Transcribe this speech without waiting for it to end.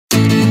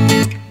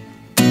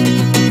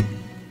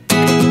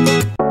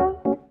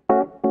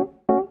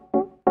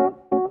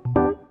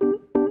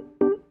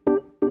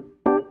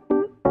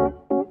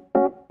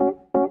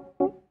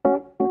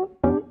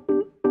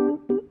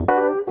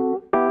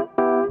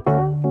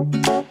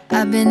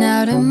I've been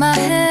out of my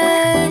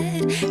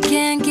head,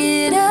 can't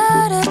get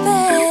out of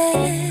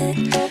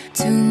bed.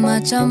 Too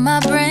much on my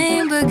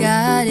brain, but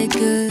got it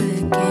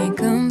good, can't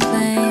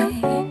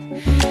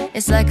complain.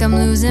 It's like I'm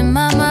losing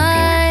my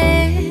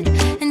mind,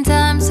 and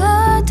time's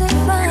hard to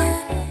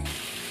find.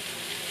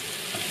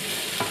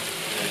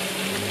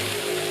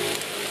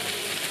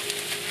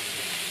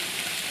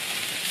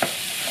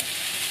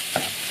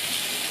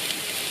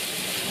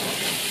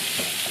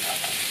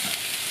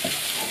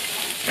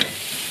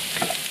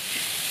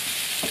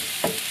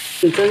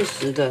 很真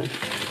实的。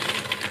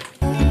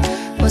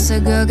 What's a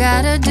girl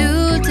gotta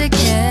do to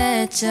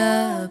catch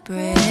a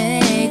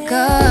break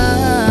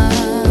up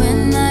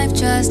when life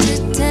tries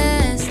to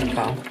test? 很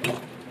薄。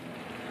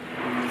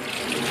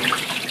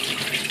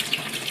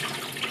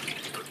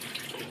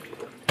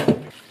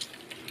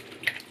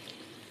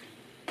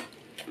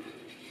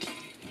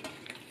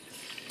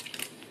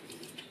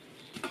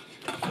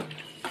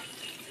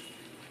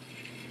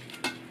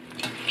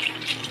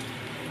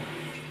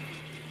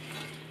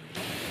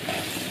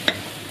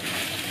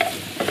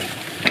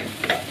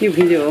有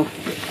皮了，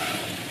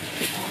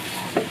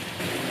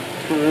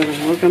好了，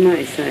我感觉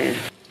会使啊，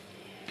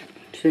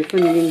水分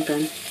淋干。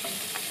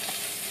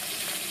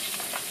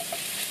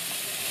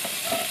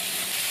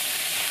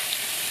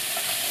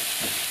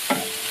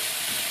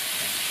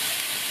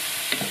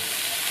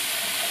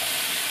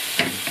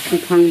是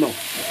汤不？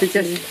这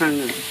才是汤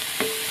啊！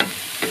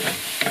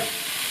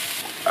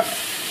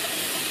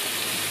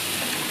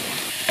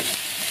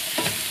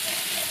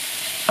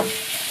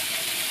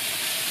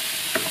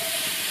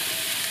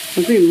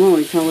我自己摸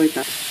一下味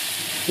道，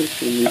就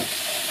是。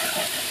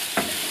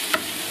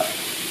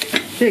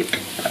这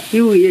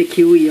有味的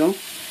Q 味哦，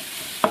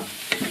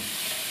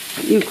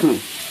有看。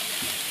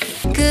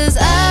 'Cause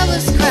I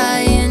was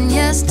crying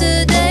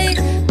yesterday,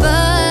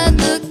 but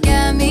look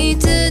at me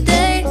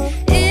today.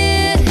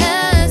 It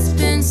has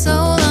been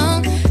so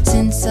long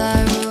since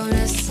I wrote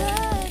a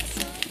sad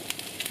song.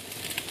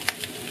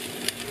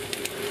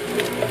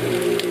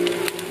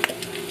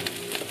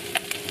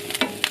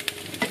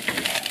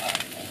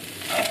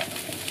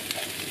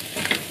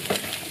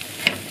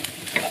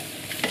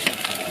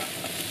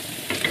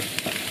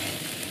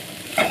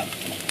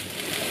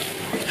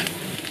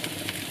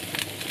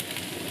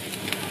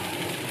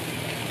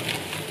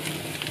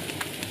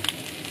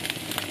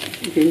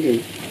 一点点，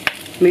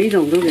每一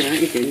种都给它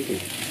一点点。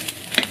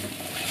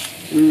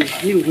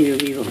有皮有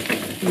皮不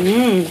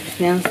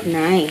？Smells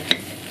nice.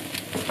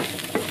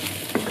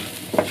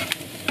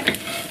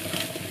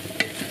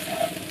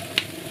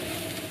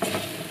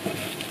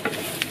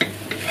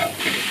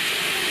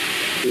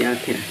 压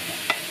起来。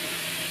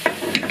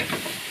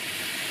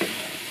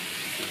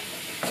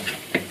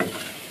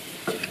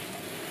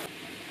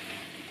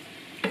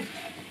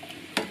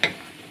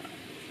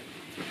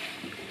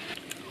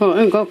好，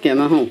用够咸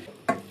啊吼。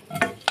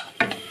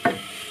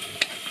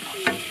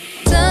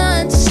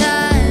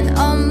 Sunshine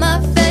on my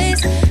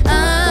face,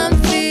 I'm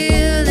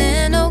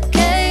feeling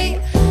okay.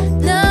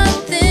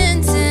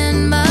 Nothing's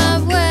in my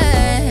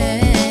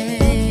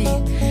way.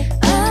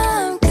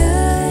 I'm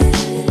good,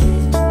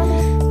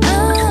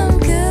 I'm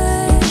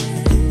good,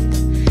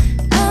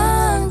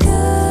 I'm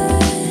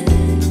good,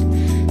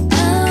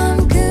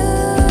 I'm good.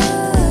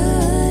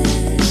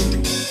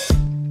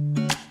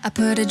 I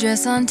put a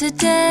dress on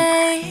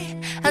today,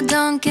 I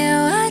don't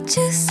care what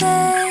you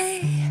say.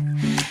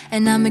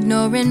 And I'm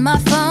ignoring my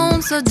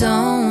phone, so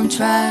don't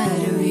try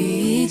to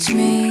reach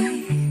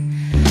me.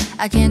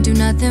 I can't do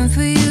nothing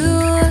for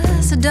you,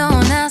 so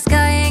don't ask,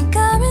 I ain't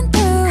coming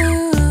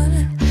through.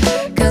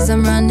 'Cause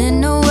I'm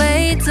running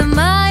away to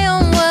my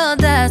own world,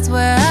 that's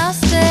where I'll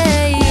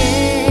stay.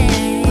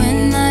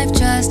 When life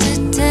tries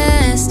to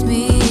test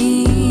me,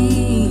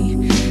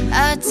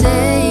 I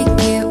take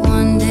it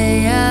one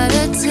day at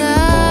a time.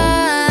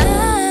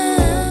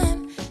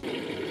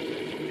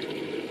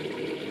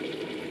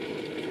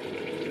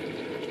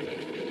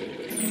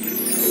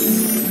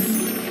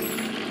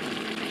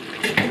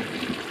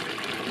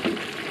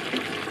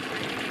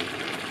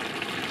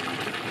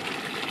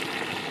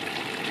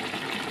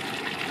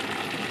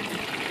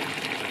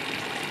 好，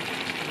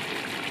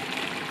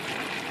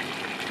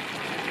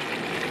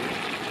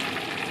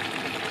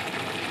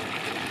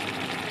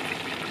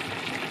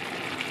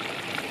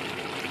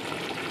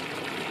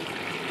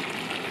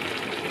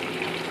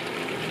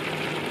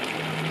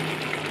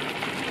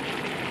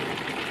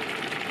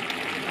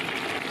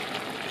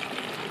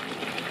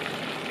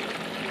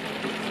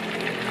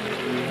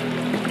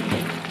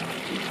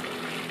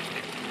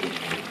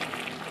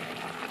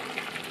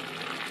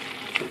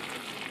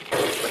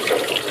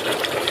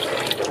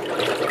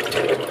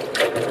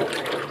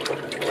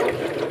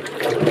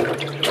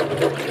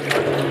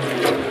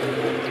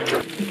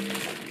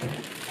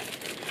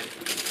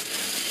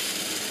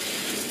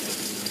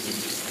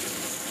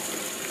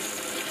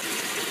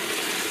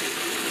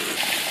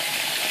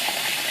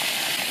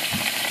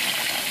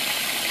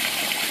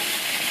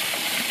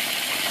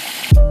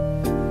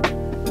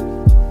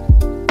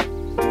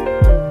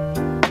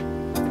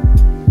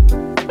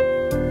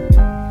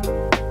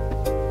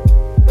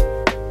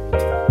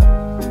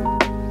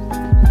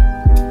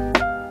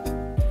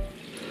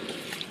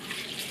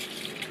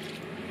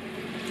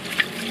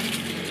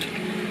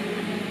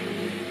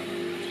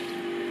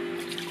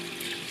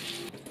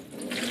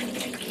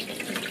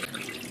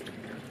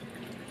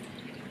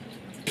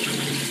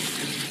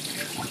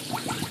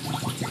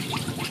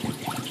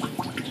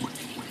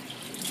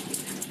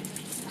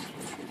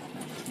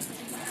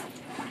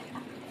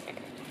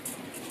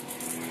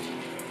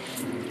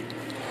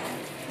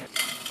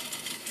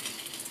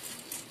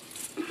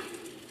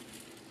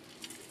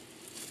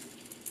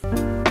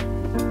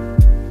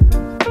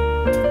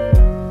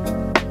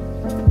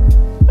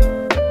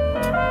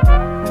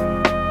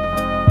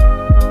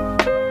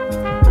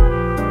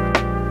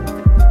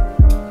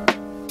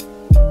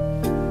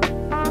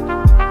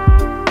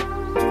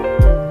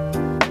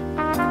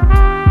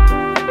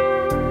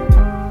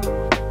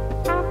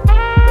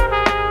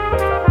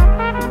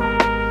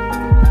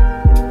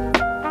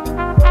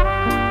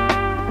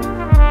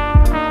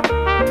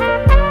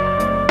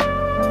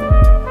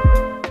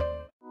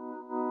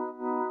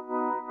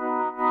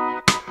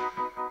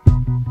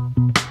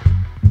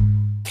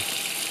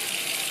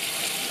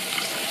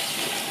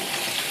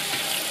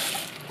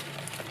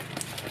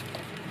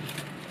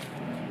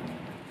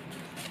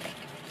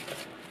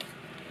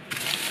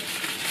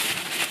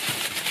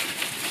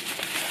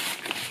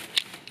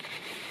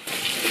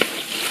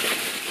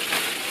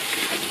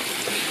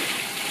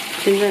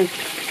现在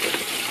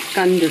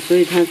干的，所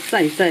以它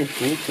在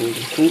浮浮的，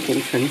浮浮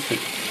沉沉。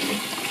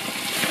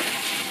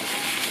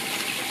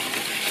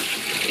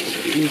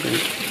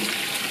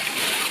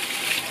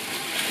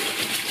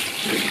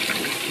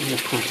那个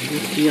盘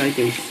需要一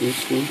点时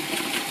间。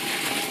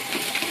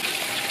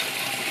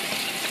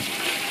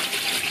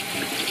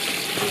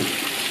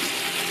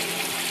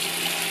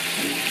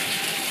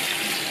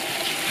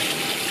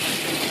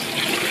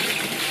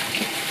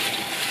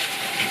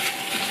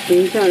等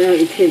一下要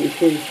一片一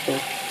片收。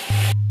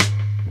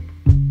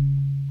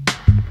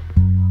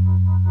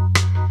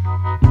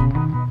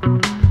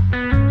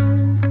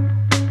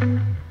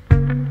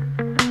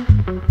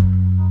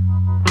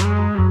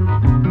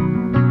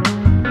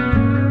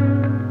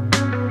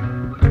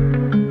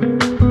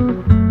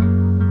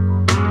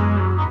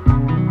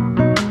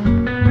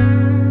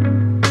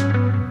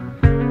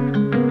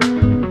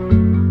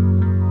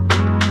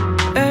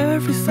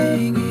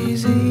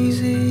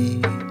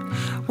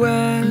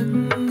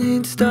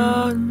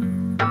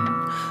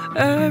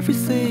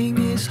Everything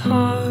is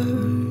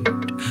hard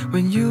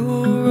when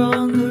you're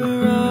on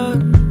the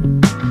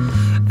run.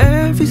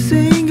 Every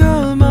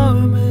single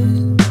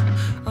moment.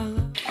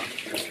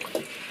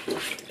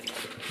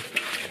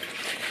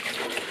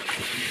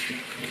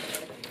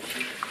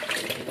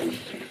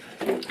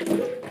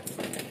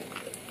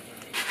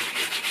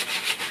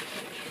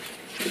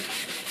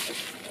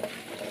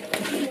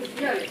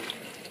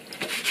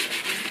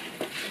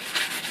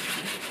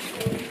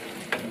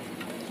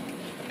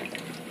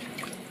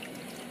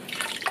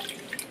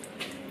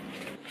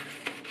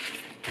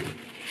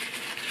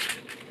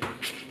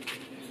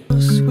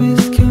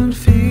 With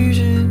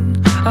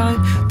confusion, I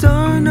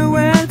don't know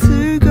where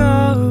to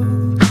go.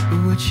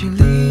 But would you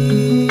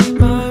lead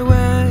my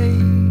way?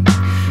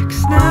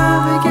 'Cause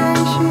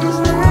navigation is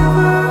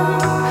never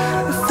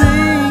a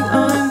thing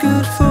I'm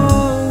good for.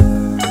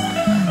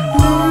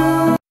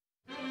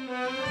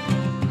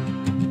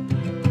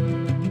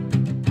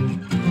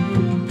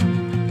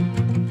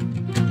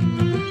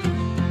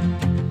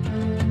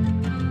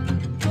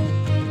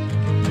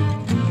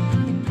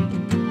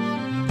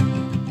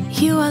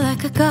 You are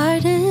like a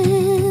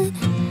garden.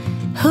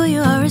 Who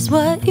you are is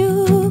what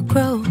you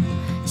grow.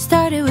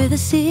 Started with a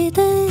seed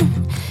and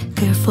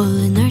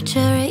carefully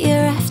nurture it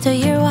year after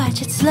year.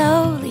 Watch it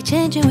slowly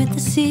changing with the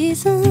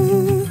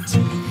seasons.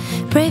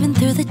 Braving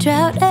through the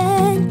drought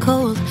and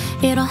cold.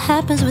 It all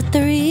happens with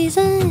the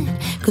reason.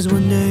 'Cause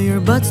one day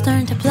your buds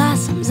turn to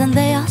blossoms and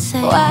they all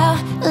say, wow,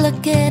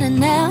 look at her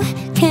now.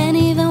 Can't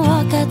even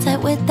walk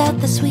outside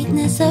without the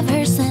sweetness of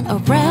her scent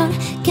around.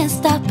 Can't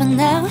stop her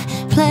now.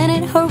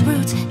 Planted her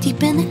roots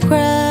deep in the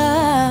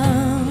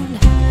ground.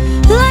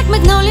 Like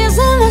magnolias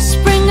in the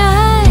spring,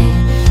 I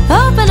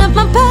open up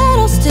my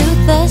petals to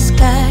the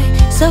sky.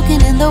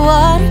 Soaking in the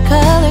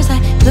watercolors I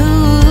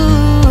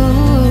bloom.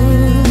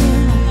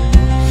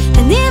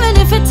 And even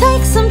if it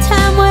takes some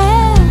time,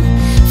 well,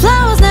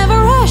 flowers never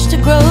rush to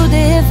grow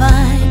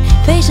divine.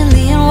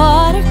 Patiently in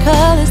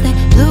watercolors they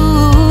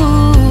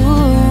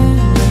bloom,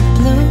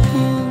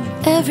 bloom.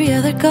 Every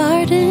other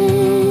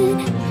garden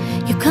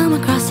you come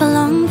across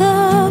along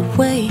the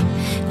way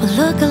will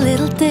look a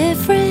little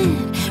different.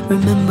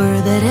 Remember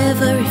that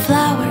every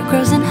flower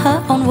grows in her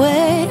own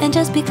way. And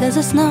just because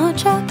a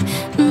snowdrop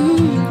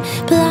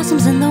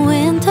blossoms in the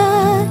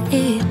winter,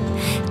 it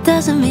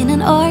doesn't mean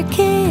an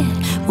orchid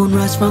won't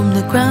rise from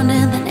the ground.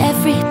 And then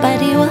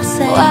everybody will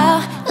say,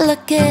 wow,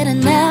 look at her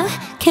now.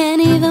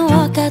 Can't even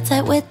walk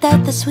outside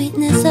without the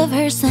sweetness of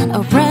her scent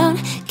around.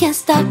 Can't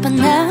stop her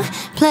now.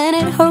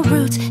 Planted her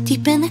roots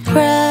deep in the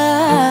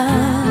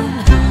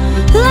ground.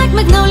 Like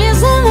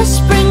magnolias in the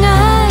spring,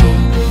 I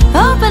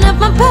open up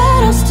my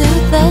petals to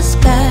the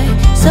sky.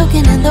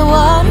 Soaking in the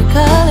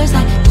watercolors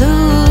I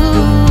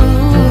bloom.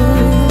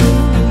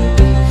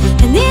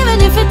 And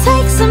even if it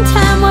takes some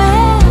time,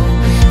 well,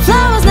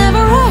 flowers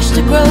never rush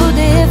to grow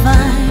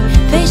divine.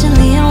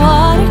 Patiently in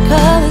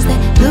watercolors they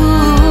bloom.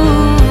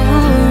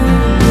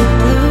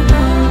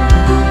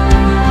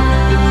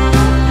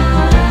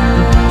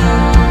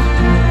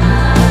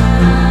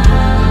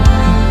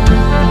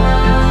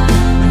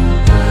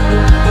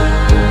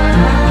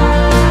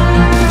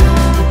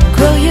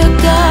 Grow your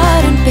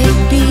garden,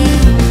 baby.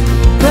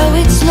 Grow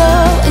it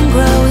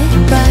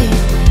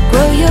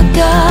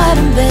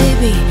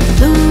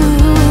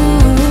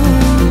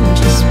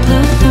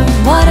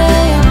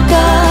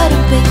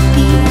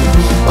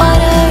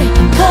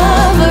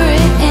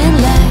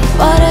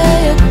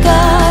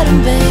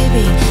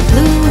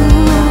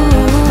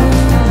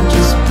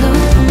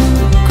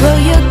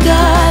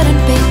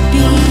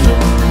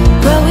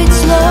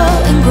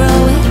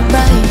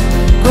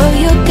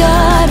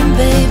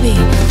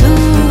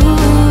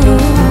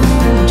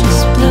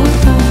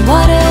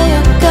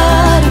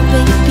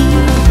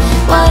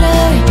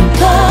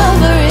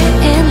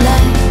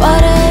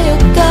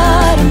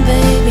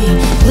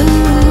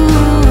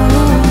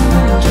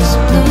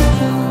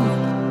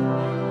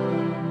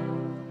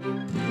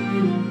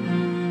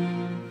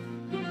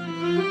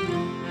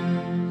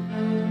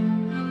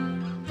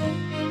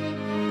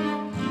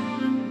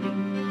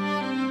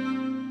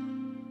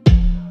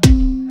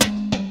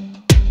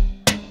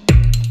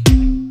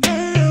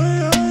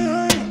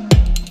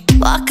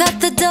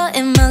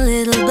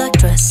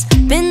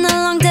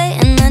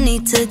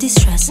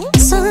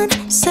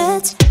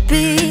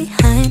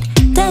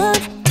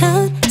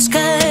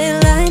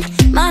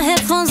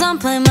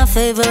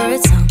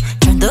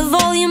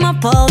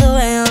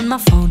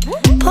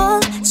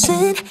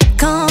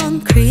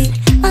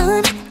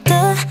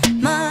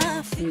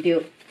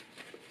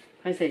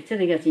拍摄，这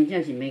个真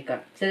正是美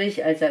感，这个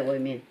是爱在外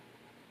面，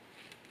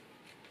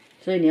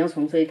所以你要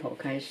从这一头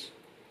开始。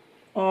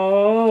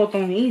哦，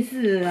懂你意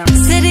思啦。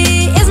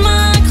City is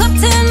my club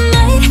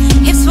tonight.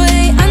 Hips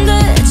way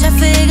under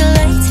traffic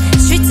lights.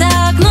 Street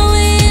talk, no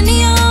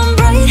neon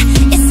bright.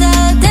 It's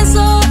a dance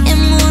floor in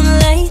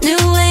moonlight.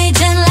 New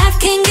age and life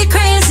can get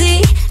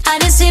crazy. I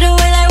just sit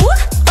away like whoa.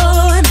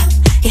 Oh, no.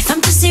 If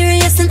I'm too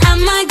serious, then I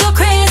might go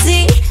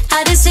crazy.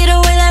 I just sit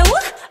away like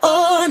whoa.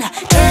 Oh, no.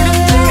 Turn up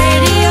the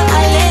radio,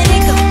 I let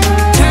it go.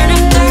 Turn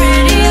up the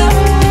radio.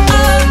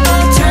 Oh,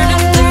 oh. Turn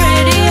up the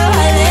radio,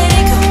 I let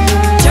it go.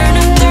 Turn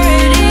up the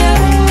radio.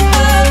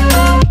 Oh,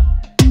 oh.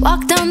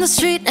 Walk down the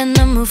street and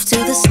I move to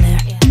the snare.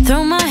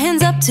 Throw my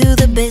hands up to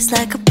the bass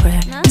like a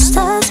prayer.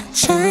 Stars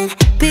shine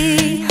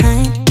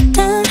behind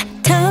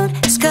downtown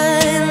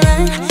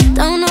skyline.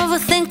 Don't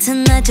overthink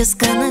tonight, just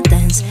gonna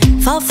dance.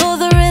 Fall for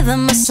the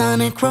rhythm, a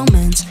sonic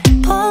romance.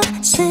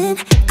 Pulsing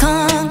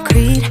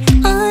concrete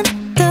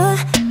under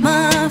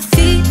my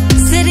feet.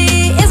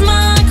 City is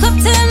my club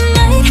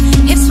tonight.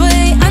 Hips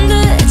way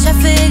under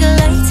traffic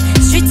lights.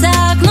 Street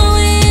talk, no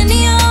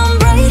neon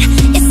bright.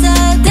 It's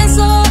a dance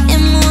floor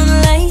in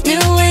moonlight.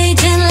 New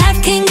age and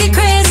life can get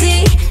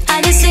crazy.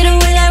 I just sit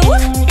away like whoa.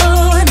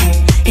 Oh, no.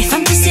 If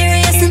I'm too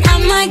serious, then I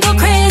might go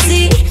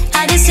crazy.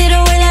 I just sit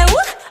away like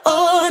whoa.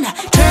 Oh, no.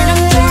 Turn up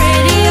the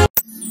radio.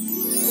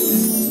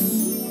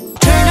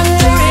 Turn up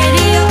the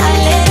radio, I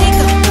let it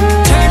go.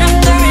 Turn up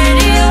the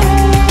radio.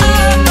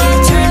 Oh, oh.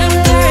 Turn up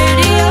the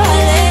radio, I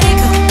let it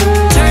go.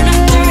 Turn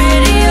up the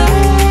radio.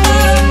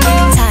 Oh,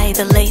 oh. Tie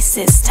the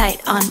laces tight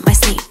on my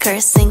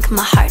sneakers. Sync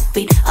my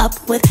heartbeat up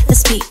with the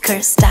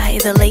speakers. Tie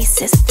the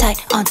laces tight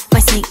on my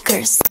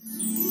sneakers.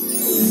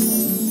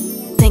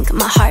 Sync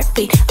my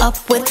heartbeat up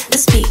with the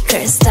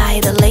speakers. Tie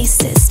the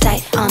laces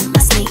tight on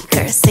my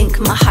sneakers. Sync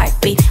my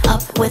heartbeat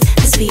up with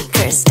the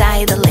speakers.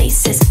 Tie the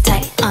laces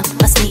tight on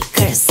my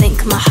sneakers.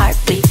 Sync my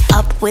heartbeat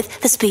up with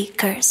the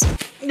speakers.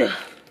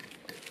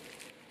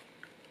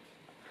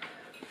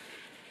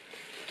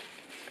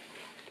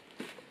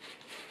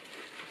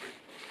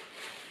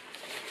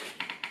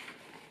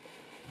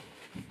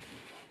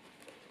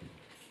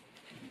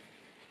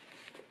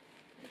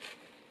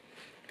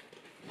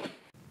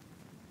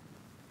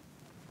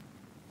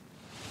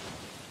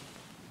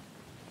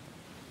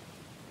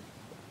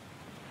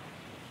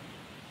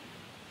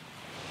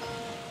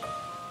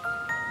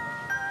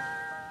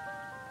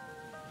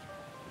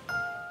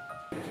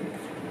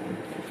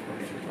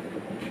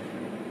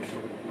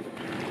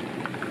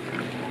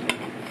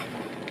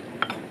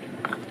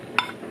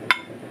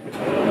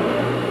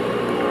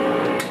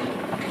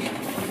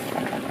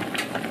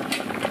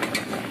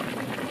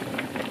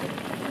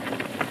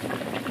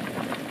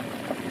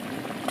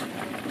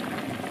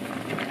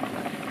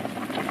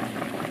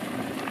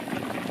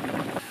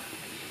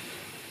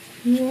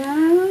 哇，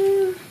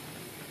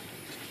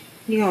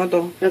你好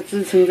多。要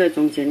支撑在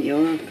中间，有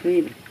啊，可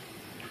以的。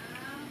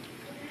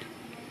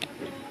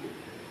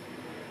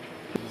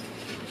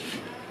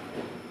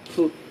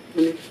好，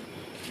安尼，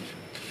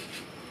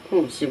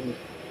好熟。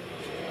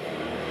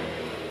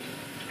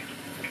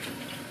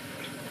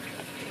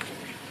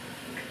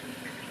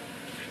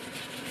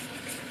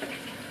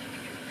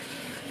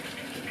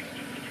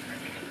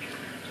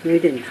有一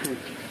点烫。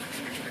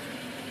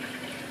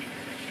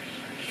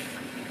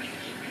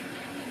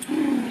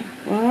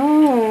哇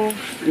哦，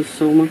有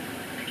熟吗？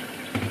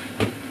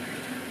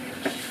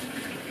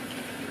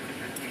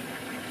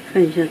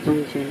看一下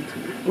中间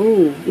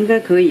哦，应该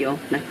可以哦。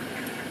来，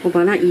我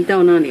把它移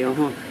到那里哦，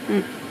哈。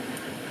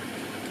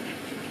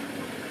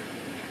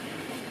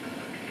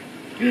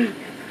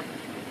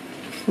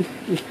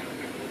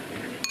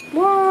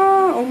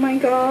哇 ，Oh my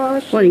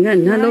gosh！ 哇，你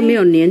看它都没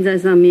有粘在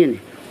上面。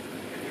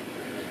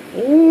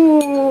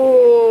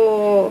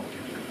哦，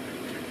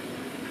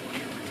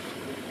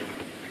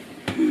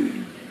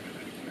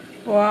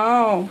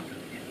哇哦，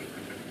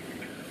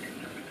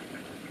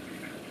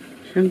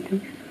香菇。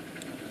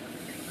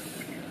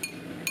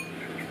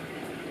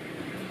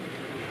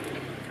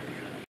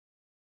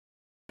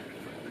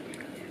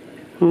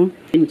哦，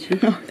给你吃。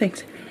哦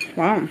 ，Thanks。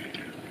哇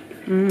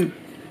哦，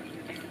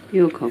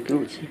又有烤给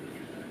我吃。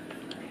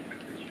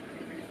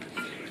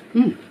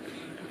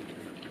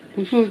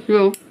不错吃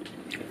哦，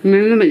没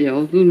那么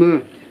油，是不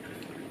是？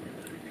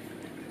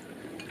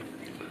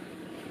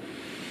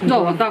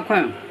肉好大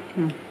块哦。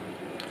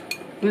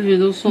而且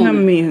都瘦。那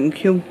米很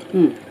Q。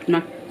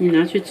来，你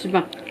拿去吃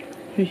吧。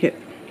谢谢。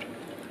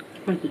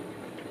快点。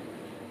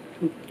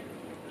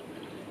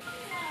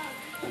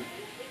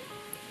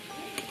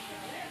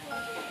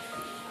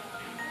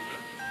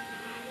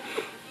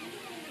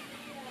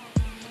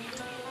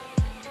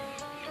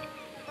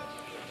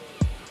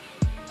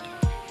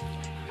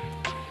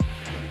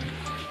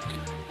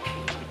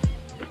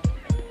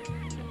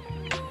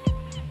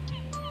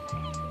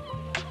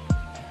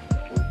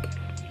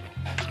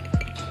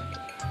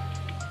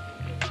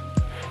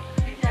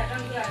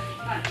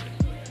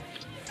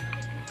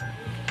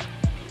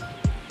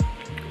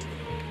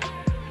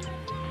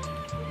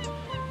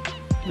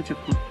我吃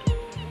过。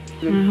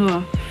然后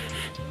啊，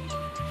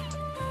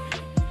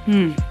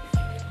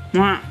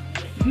哇，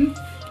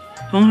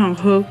很好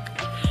喝。